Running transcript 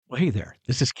Well, hey there,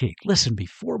 this is Keith. Listen,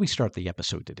 before we start the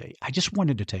episode today, I just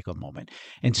wanted to take a moment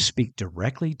and speak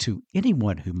directly to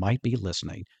anyone who might be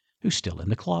listening who's still in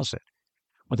the closet.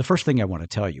 Well, the first thing I want to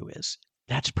tell you is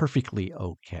that's perfectly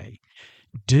okay.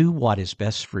 Do what is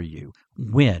best for you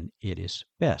when it is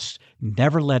best.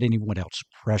 Never let anyone else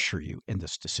pressure you in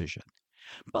this decision.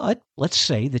 But let's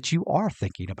say that you are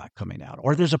thinking about coming out,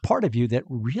 or there's a part of you that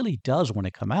really does want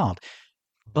to come out,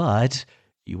 but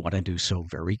you want to do so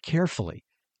very carefully,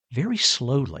 very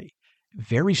slowly,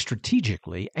 very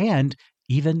strategically, and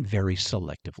even very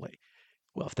selectively.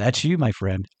 Well, if that's you, my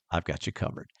friend, I've got you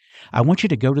covered. I want you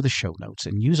to go to the show notes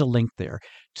and use a link there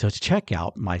to check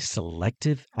out my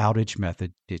Selective Outage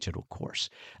Method digital course.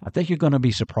 I think you're going to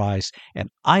be surprised, and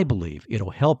I believe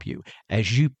it'll help you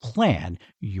as you plan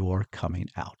your coming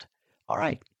out. All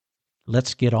right,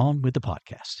 let's get on with the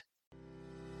podcast.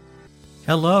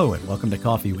 Hello, and welcome to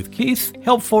Coffee with Keith,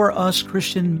 help for us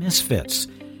Christian misfits.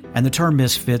 And the term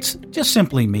misfits just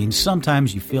simply means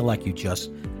sometimes you feel like you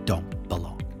just don't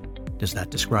belong. Does that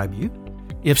describe you?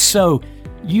 If so,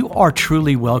 you are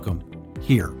truly welcome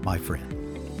here, my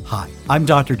friend. Hi, I'm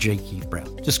Dr. J. Keith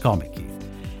Brown. Just call me Keith.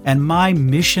 And my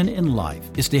mission in life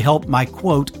is to help my,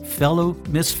 quote, fellow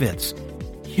misfits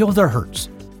heal their hurts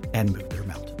and move their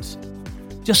mountains.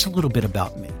 Just a little bit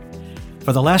about me.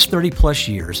 For the last 30 plus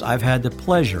years, I've had the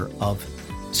pleasure of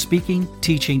speaking,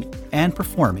 teaching, and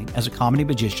performing as a comedy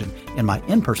magician in my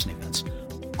in-person events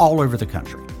all over the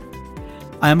country.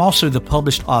 I am also the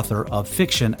published author of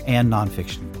fiction and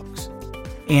nonfiction books.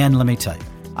 And let me tell you,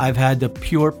 I've had the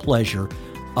pure pleasure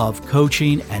of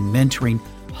coaching and mentoring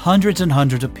hundreds and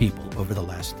hundreds of people over the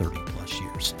last 30 plus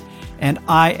years. And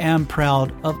I am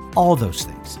proud of all those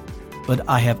things. But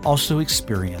I have also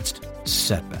experienced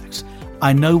setbacks.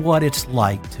 I know what it's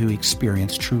like to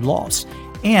experience true loss,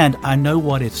 and I know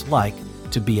what it's like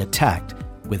to be attacked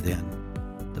within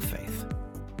the faith.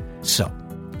 So,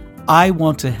 I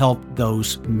want to help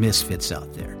those misfits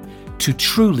out there to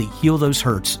truly heal those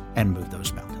hurts and move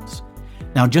those mountains.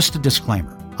 Now, just a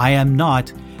disclaimer, I am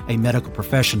not a medical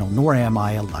professional, nor am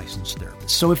I a licensed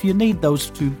therapist. So if you need those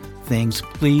two things,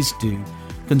 please do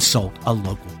consult a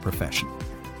local professional.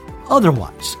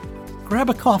 Otherwise, grab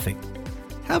a coffee,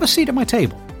 have a seat at my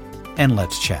table, and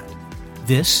let's chat.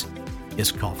 This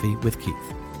is Coffee with Keith.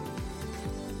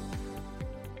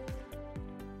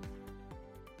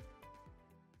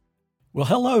 Well,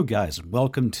 hello, guys, and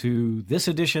welcome to this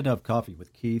edition of Coffee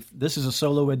with Keith. This is a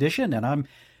solo edition, and I'm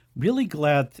really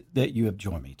glad that you have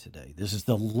joined me today. This is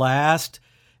the last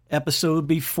episode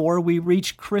before we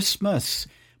reach Christmas.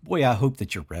 Boy, I hope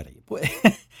that you're ready. Boy,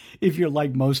 if you're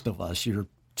like most of us, you're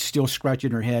still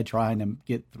scratching your head trying to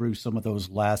get through some of those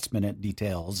last-minute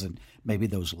details and maybe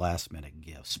those last-minute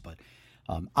gifts. But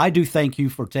I do thank you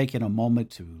for taking a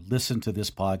moment to listen to this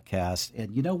podcast.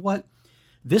 And you know what?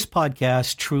 This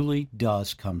podcast truly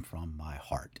does come from my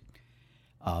heart.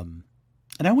 And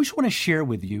I just want to share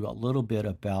with you a little bit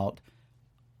about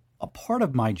a part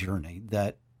of my journey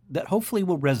that hopefully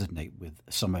will resonate with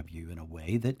some of you in a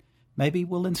way that maybe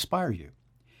will inspire you.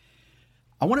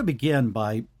 I want to begin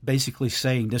by basically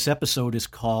saying this episode is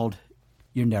called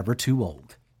You're Never Too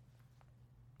Old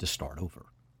to Start Over.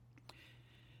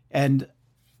 And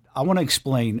I want to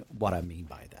explain what I mean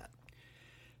by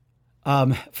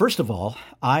that. First of all,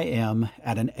 I am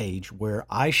at an age where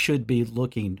I should be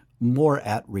looking more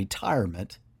at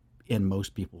retirement in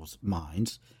most people's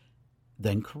minds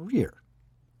than career.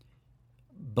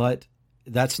 But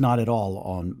that's not at all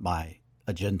on my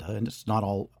agenda, and it's not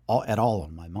at all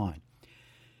on my mind.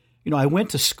 You know, I went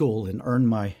to school and earned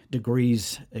my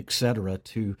degrees, etc.,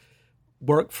 to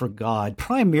work for God.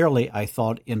 Primarily, I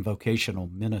thought in vocational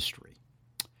ministry.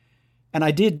 And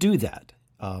I did do that.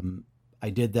 I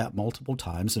did that multiple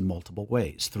times in multiple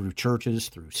ways, through churches,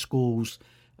 through schools,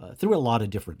 through a lot of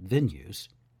different venues.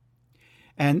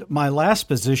 And my last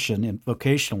position in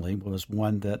vocationally was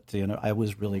one that I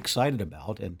was really excited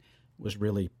about and was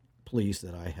really pleased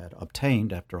that I had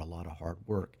obtained after a lot of hard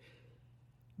work.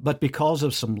 But because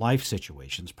of some life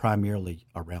situations, primarily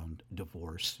around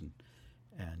divorce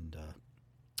and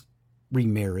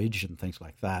remarriage and things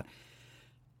like that,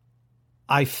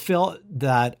 I felt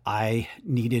that I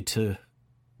needed to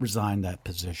resign that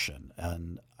position,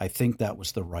 and I think that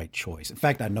was the right choice. In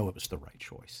fact, I know it was the right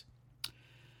choice.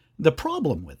 The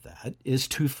problem with that is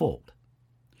twofold.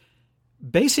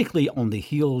 Basically, on the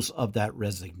heels of that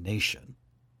resignation,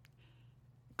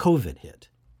 COVID hit.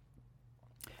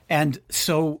 And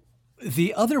so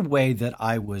the other way that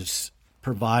I was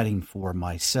providing for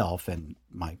myself and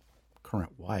my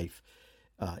current wife,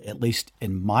 at least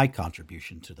in my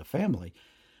contribution to the family,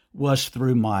 was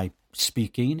through my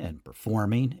speaking and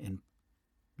performing and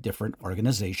different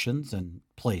organizations and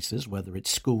places, whether it's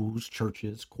schools,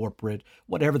 churches, corporate,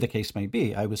 whatever the case may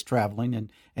be. I was traveling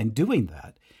and doing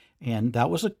that. And that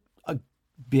was a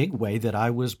big way that I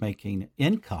was making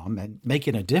income and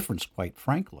making a difference, quite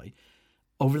frankly,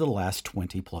 over the last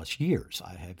 20 plus years.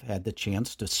 I have had the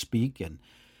chance to speak in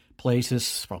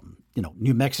places from,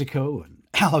 New Mexico and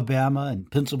Alabama and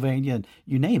Pennsylvania and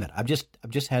you name it. I've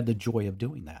just had the joy of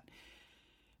doing that.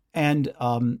 And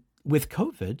with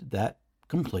COVID, that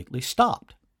completely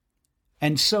stopped.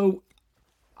 And so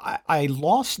I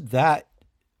lost that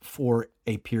for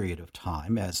a period of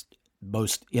time, as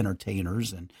most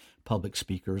entertainers and public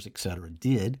speakers, etc.,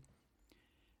 did.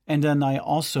 And then I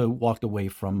also walked away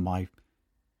from my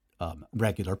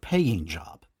regular paying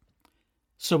job.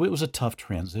 So it was a tough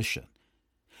transition.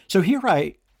 So here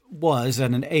I was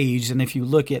at an age, and if you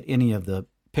look at any of the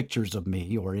pictures of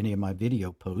me or any of my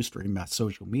video posts or in my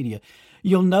social media,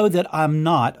 you'll know that I'm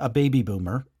not a baby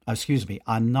boomer.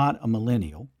 I'm not a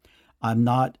millennial. I'm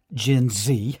not Gen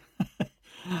Z.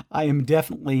 I am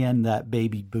definitely in that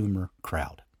baby boomer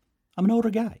crowd. I'm an older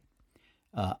guy.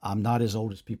 I'm not as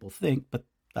old as people think, but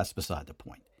that's beside the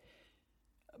point.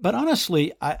 But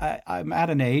honestly, I'm at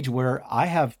an age where I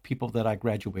have people that I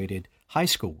graduated high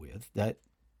school with that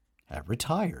have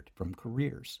retired from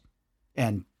careers.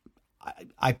 And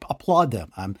I applaud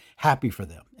them. I'm happy for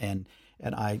them. And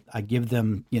I give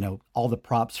them, all the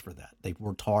props for that. They've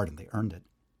worked hard and they earned it.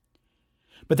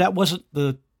 But that wasn't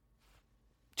the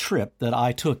trip that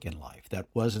I took in life. That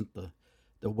wasn't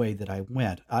the way that I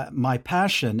went. My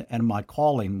passion and my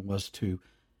calling was to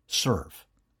serve.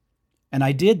 And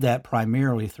I did that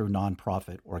primarily through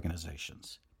nonprofit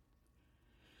organizations.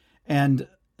 And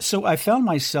so I found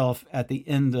myself at the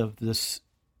end of this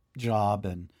job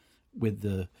and with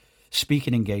the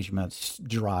speaking engagements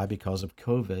dry because of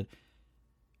COVID,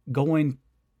 going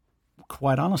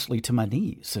quite honestly to my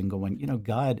knees and going,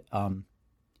 God, I'm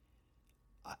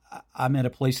at a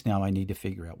place now I need to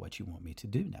figure out what you want me to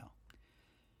do now.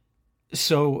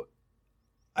 So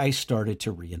I started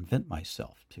to reinvent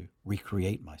myself, to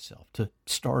recreate myself, to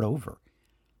start over.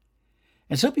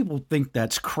 And some people think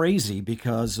that's crazy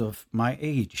because of my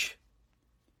age.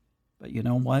 But you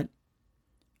know what?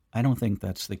 I don't think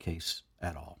that's the case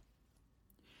at all.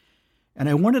 And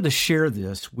I wanted to share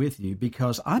this with you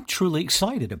because I'm truly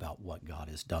excited about what God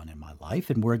has done in my life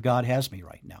and where God has me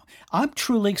right now. I'm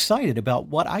truly excited about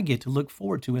what I get to look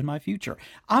forward to in my future.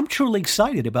 I'm truly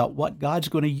excited about what God's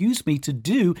going to use me to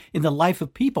do in the life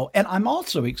of people. And I'm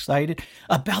also excited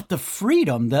about the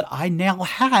freedom that I now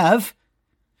have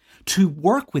to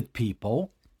work with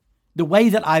people the way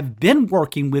that I've been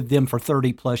working with them for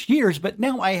 30 plus years, but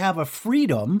now I have a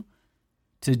freedom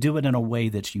to do it in a way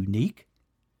that's unique,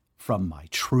 from my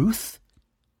truth,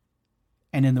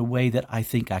 and in the way that I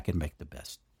think I can make the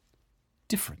best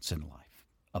difference in the life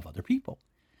of other people.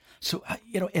 So,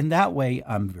 in that way,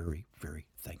 I'm very, very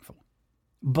thankful.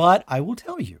 But I will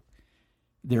tell you,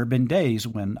 there have been days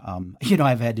when,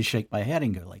 I've had to shake my head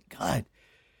and go like, God,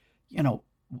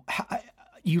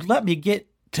 you let me get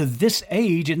to this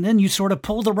age and then you sort of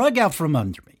pull the rug out from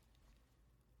under me.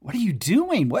 What are you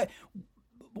doing?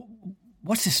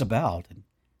 What's this about?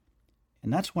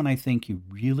 And that's when I think you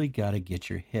really got to get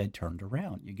your head turned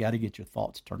around. You got to get your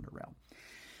thoughts turned around.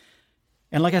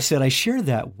 And like I said, I share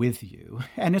that with you.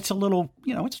 And it's a little,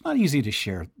 it's not easy to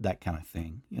share that kind of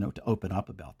thing, to open up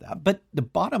about that. But the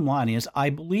bottom line is, I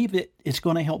believe it's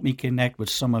going to help me connect with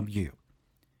some of you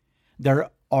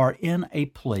that are in a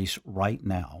place right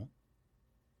now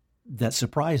that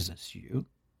surprises you,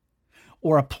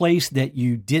 or a place that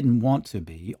you didn't want to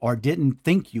be, or didn't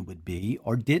think you would be,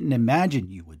 or didn't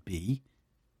imagine you would be.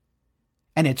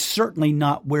 And it's certainly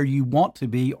not where you want to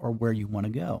be or where you want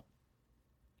to go.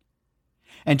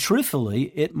 And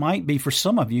truthfully, it might be for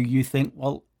some of you, you think,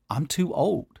 well, I'm too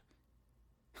old.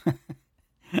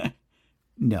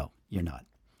 No, you're not.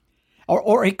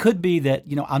 Or it could be that,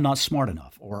 I'm not smart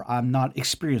enough, or I'm not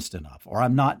experienced enough, or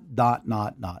I'm not.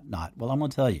 Well, I'm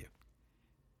going to tell you,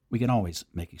 we can always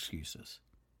make excuses.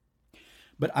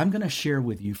 But I'm going to share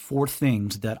with you 4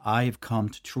 things that I have come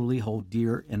to truly hold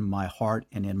dear in my heart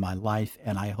and in my life,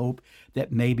 and I hope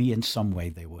that maybe in some way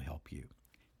they will help you.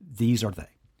 These are they.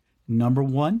 Number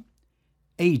 1,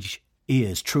 age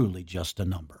is truly just a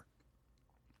number.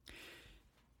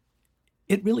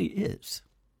 It really is.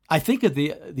 I think of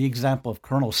the example of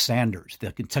Colonel Sanders,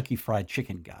 the Kentucky Fried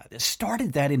Chicken guy, that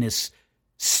started that in his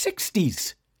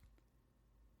 60s.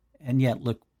 And yet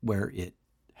look where it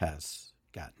has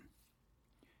gotten.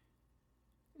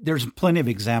 There's plenty of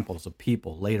examples of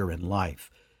people later in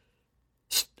life,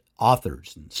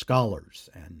 authors and scholars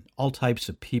and all types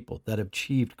of people that have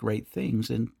achieved great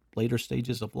things in later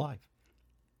stages of life.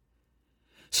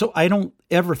 So I don't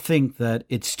ever think that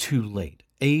it's too late.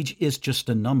 Age is just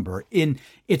a number.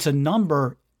 It's a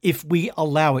number if we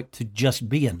allow it to just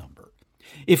be a number.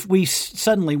 If we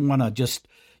suddenly want to just,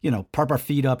 prop our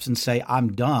feet up and say,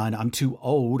 I'm done, I'm too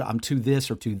old, I'm too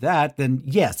this or too that, then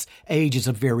yes, age is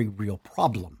a very real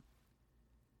problem.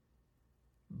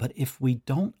 But if we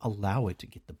don't allow it to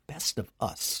get the best of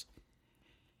us,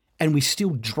 and we still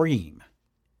dream,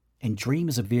 and dream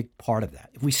is a big part of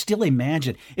that. If we still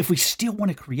imagine, if we still want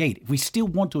to create, if we still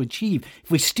want to achieve,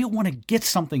 if we still want to get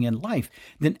something in life,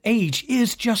 then age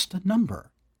is just a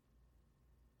number.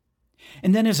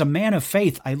 And then as a man of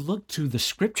faith, I look to the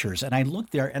scriptures and I look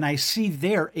there and I see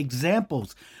there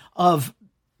examples of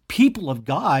people of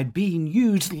God being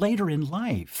used later in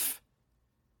life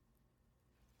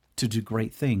to do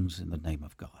great things in the name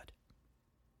of God.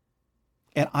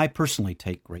 And I personally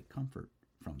take great comfort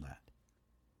from that.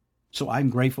 So I'm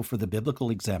grateful for the biblical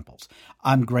examples.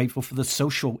 I'm grateful for the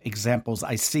social examples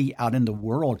I see out in the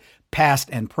world, past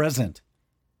and present.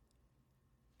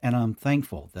 And I'm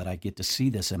thankful that I get to see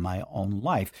this in my own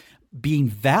life, being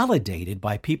validated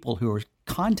by people who are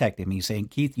contacting me saying,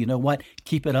 Keith, you know what?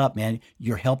 Keep it up, man.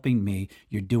 You're helping me.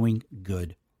 You're doing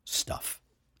good stuff.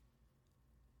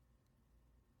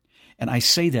 And I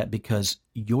say that because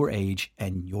your age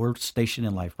and your station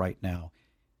in life right now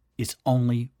is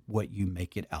only what you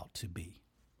make it out to be.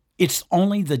 It's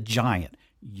only the giant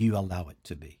you allow it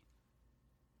to be.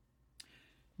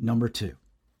 Number 2,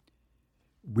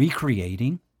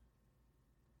 recreating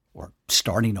or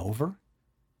starting over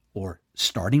or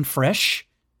starting fresh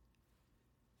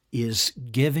is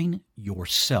giving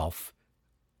yourself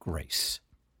grace.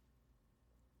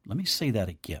 Let me say that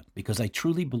again, because I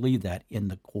truly believe that in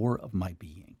the core of my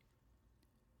being.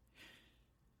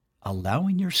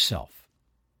 Allowing yourself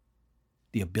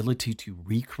the ability to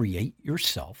recreate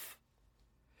yourself,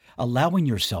 allowing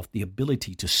yourself the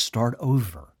ability to start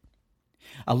over,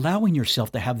 allowing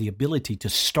yourself to have the ability to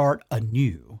start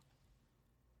anew,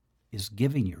 is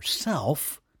giving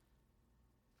yourself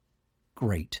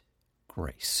great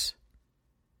grace.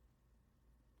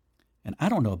 And I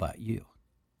don't know about you,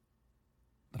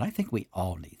 but I think we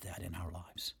all need that in our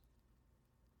lives.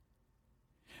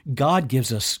 God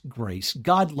gives us grace.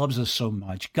 God loves us so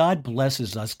much. God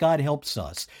blesses us. God helps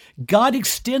us. God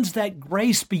extends that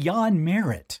grace beyond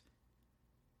merit.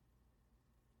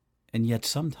 And yet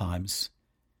sometimes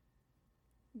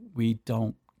we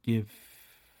don't give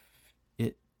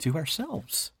it to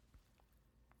ourselves.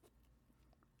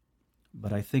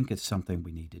 But I think it's something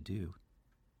we need to do.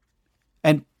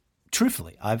 And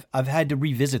truthfully, I've had to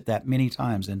revisit that many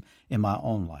times in my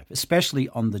own life, especially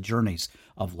on the journeys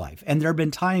of life. And there have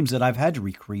been times that I've had to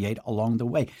recreate along the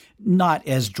way, not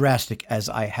as drastic as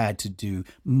I had to do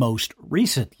most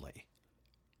recently.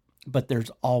 But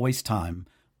there's always time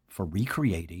for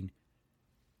recreating,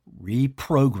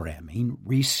 reprogramming,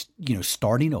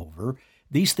 starting over.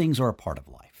 These things are a part of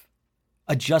life.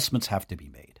 Adjustments have to be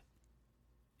made.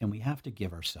 And we have to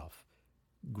give ourselves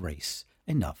grace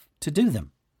enough to do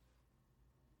them.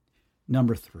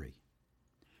 Number 3,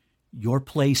 your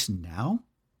place now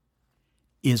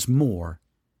is more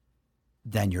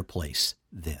than your place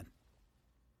then.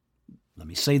 Let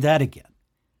me say that again.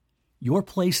 Your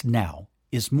place now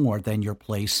is more than your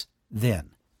place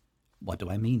then. What do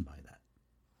I mean by that?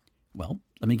 Well,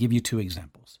 let me give you 2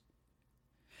 examples.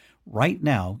 Right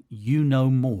now, you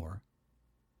know more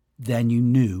than you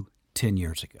knew 10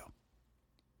 years ago.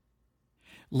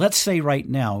 Let's say right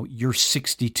now you're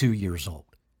 62 years old.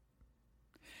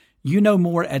 You know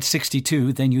more at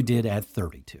 62 than you did at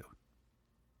 32.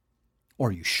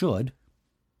 Or you should.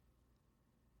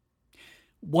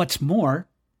 What's more,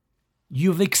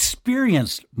 you've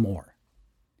experienced more.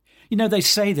 They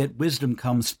say that wisdom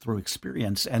comes through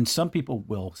experience, and some people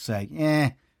will say,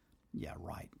 yeah,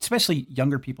 right. Especially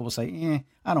younger people will say,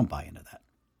 I don't buy into that.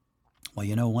 Well,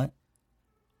 you know what?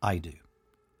 I do.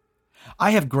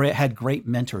 I have had great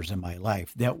mentors in my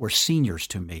life that were seniors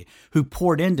to me who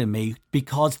poured into me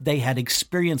because they had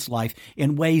experienced life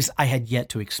in ways I had yet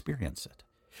to experience it.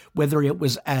 Whether it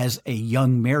was as a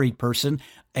young married person,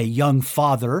 a young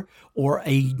father, or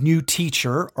a new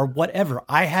teacher, or whatever,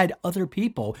 I had other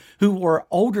people who were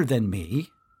older than me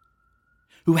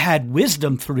who had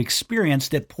wisdom through experience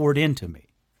that poured into me.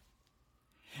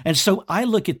 And so I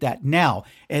look at that now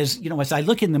as I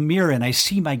look in the mirror and I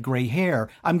see my gray hair,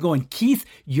 I'm going, Keith,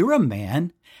 you're a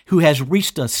man who has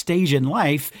reached a stage in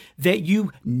life that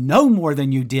you know more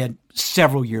than you did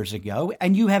several years ago,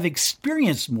 and you have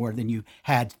experienced more than you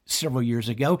had several years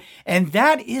ago. And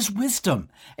that is wisdom.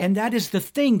 And that is the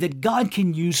thing that God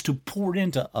can use to pour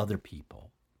into other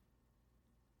people.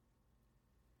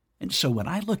 And so when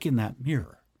I look in that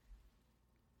mirror,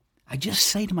 I just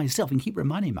say to myself and keep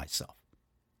reminding myself,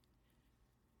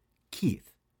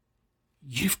 Keith,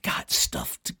 you've got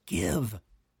stuff to give.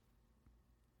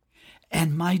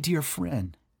 And my dear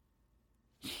friend,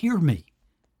 hear me.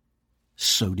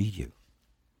 So do you.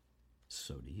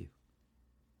 So do you.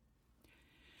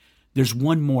 There's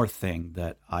one more thing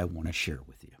that I want to share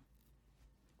with you.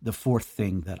 The fourth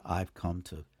thing that I've come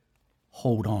to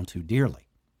hold on to dearly.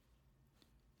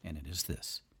 And it is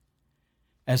this.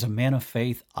 As a man of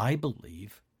faith, I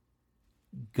believe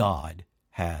God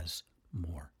has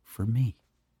more for me.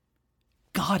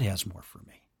 God has more for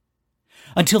me.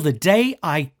 Until the day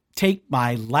I take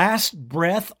my last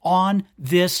breath on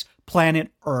this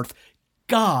planet Earth,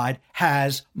 God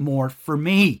has more for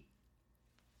me.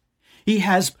 He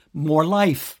has more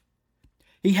life.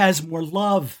 He has more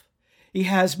love. He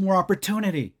has more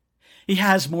opportunity. He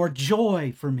has more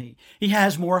joy for me. He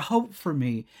has more hope for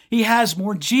me. He has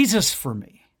more Jesus for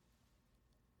me.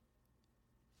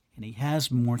 And he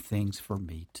has more things for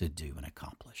me to do and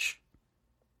accomplish.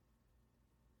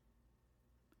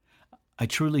 I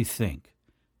truly think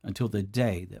until the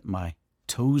day that my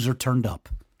toes are turned up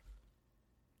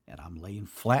and I'm laying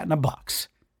flat in a box,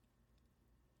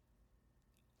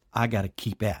 I got to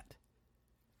keeping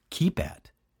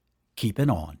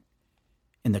on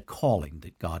in the calling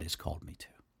that God has called me to.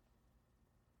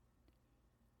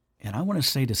 And I want to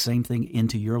say the same thing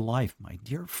into your life, my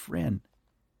dear friend.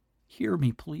 Hear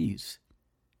me, please.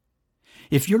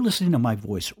 If you're listening to my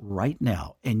voice right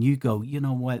now and you go, you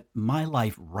know what, my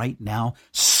life right now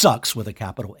sucks with a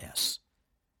capital S.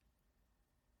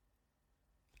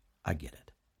 I get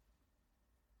it.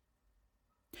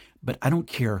 But I don't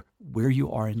care where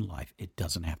you are in life. It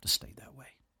doesn't have to stay that way.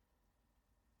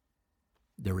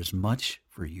 There is much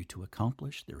for you to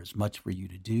accomplish. There is much for you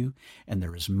to do. And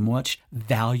there is much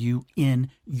value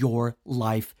in your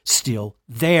life still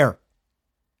there.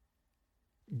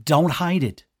 Don't hide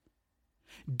it.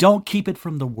 Don't keep it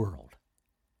from the world.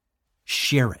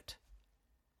 Share it.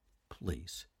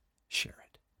 Please share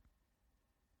it.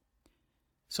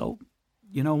 So,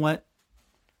 you know what?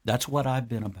 That's what I've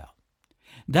been about.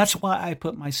 That's why I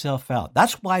put myself out.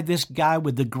 That's why this guy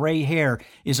with the gray hair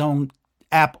is on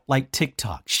app like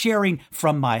TikTok, sharing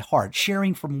from my heart,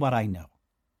 sharing from what I know.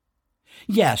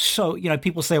 Yes, so,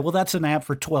 people say, well, that's an app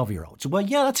for 12-year-olds. Well,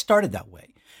 yeah, that started that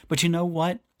way. But you know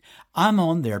what? I'm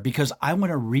on there because I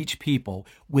want to reach people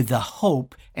with the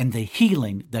hope and the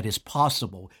healing that is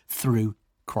possible through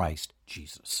Christ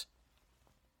Jesus.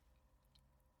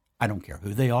 I don't care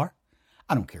who they are.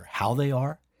 I don't care how they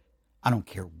are. I don't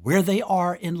care where they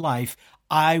are in life.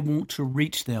 I want to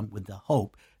reach them with the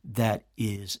hope that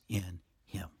is in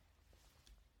Him.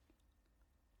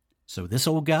 So this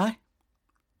old guy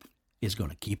is going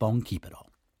to keep on keeping on.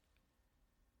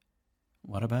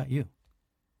 What about you?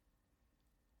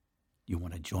 You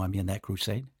want to join me in that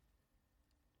crusade?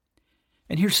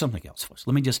 And here's something else, folks.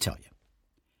 Let me just tell you.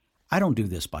 I don't do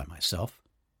this by myself.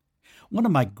 One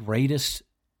of my greatest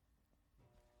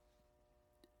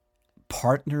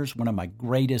partners, one of my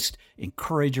greatest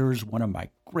encouragers, one of my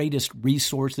greatest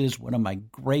resources, one of my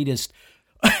greatest,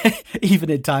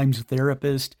 even at times,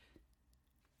 therapist,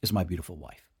 is my beautiful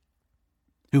wife,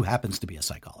 who happens to be a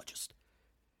psychologist.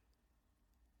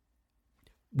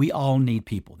 We all need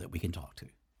people that we can talk to.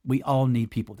 We all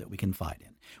need people that we can confide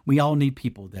in. We all need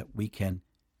people that we can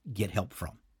get help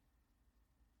from.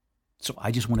 So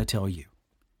I just want to tell you,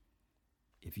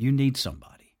 if you need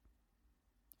somebody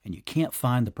and you can't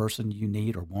find the person you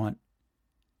need or want,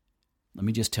 let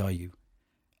me just tell you,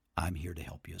 I'm here to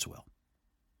help you as well.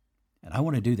 And I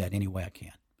want to do that any way I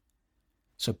can.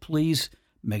 So please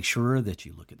make sure that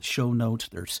you look at the show notes.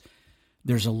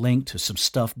 There's a link to some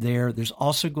stuff there. There's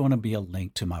also going to be a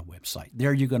link to my website.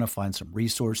 There you're going to find some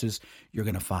resources. You're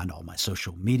going to find all my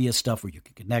social media stuff where you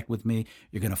can connect with me.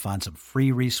 You're going to find some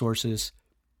free resources.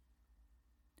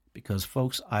 Because,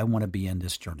 folks, I want to be in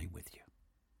this journey with you.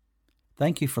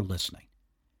 Thank you for listening.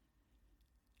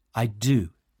 I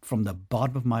do, from the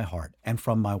bottom of my heart and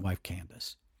from my wife,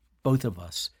 Candace, both of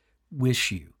us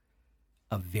wish you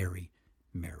a very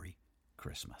Merry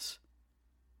Christmas.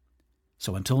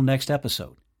 So until next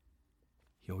episode,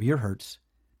 heal your hurts,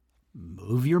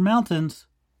 move your mountains,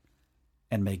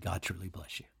 and may God truly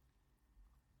bless you.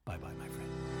 Bye-bye, my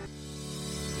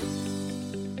friend.